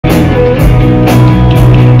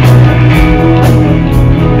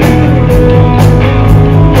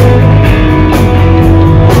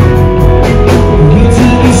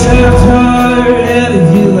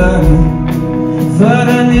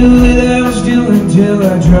till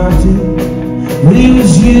I dropped it. But it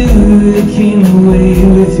was you that came away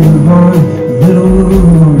with your heart, little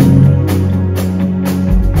Lord.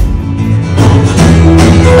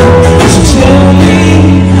 So tell me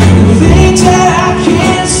the things that I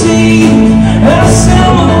can't see. I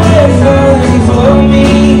sell my way falling for me.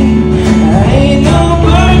 I ain't no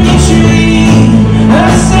burning tree. I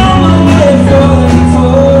sell my way falling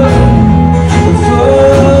for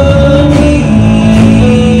me.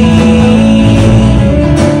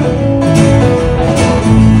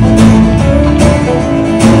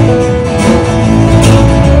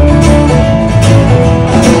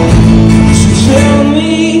 So tell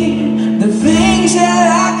me the things that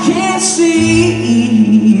I can't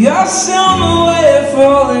see. I sell my way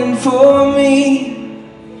falling for me.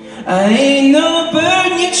 I ain't no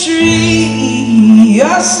bird in your tree.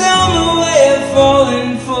 I sell my way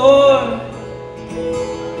falling for.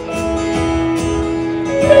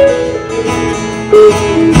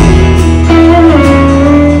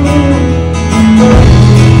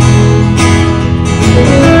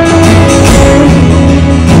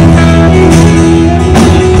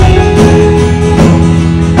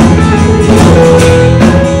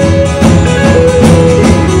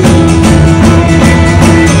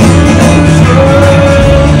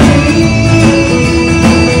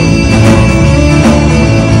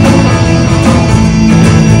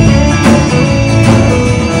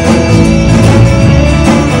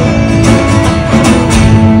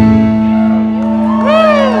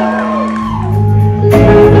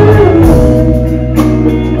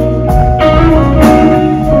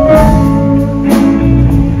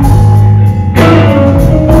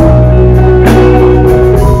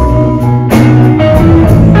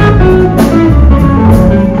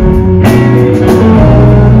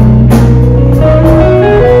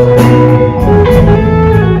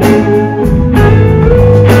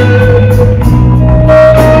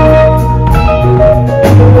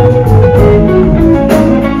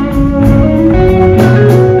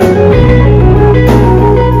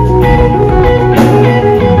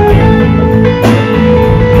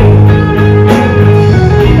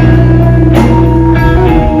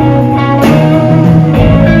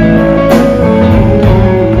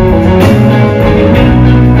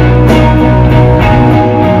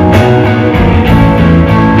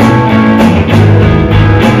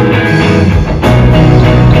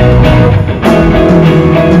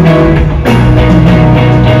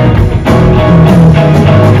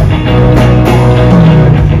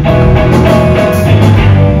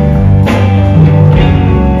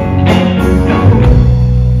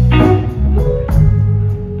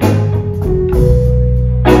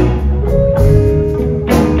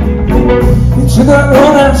 Took that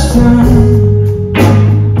one last time,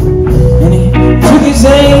 and he took his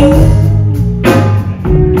aim,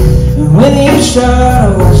 and when he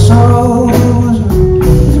shot, all I saw was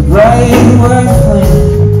a bright white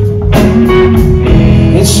flame.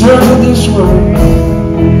 It circled this world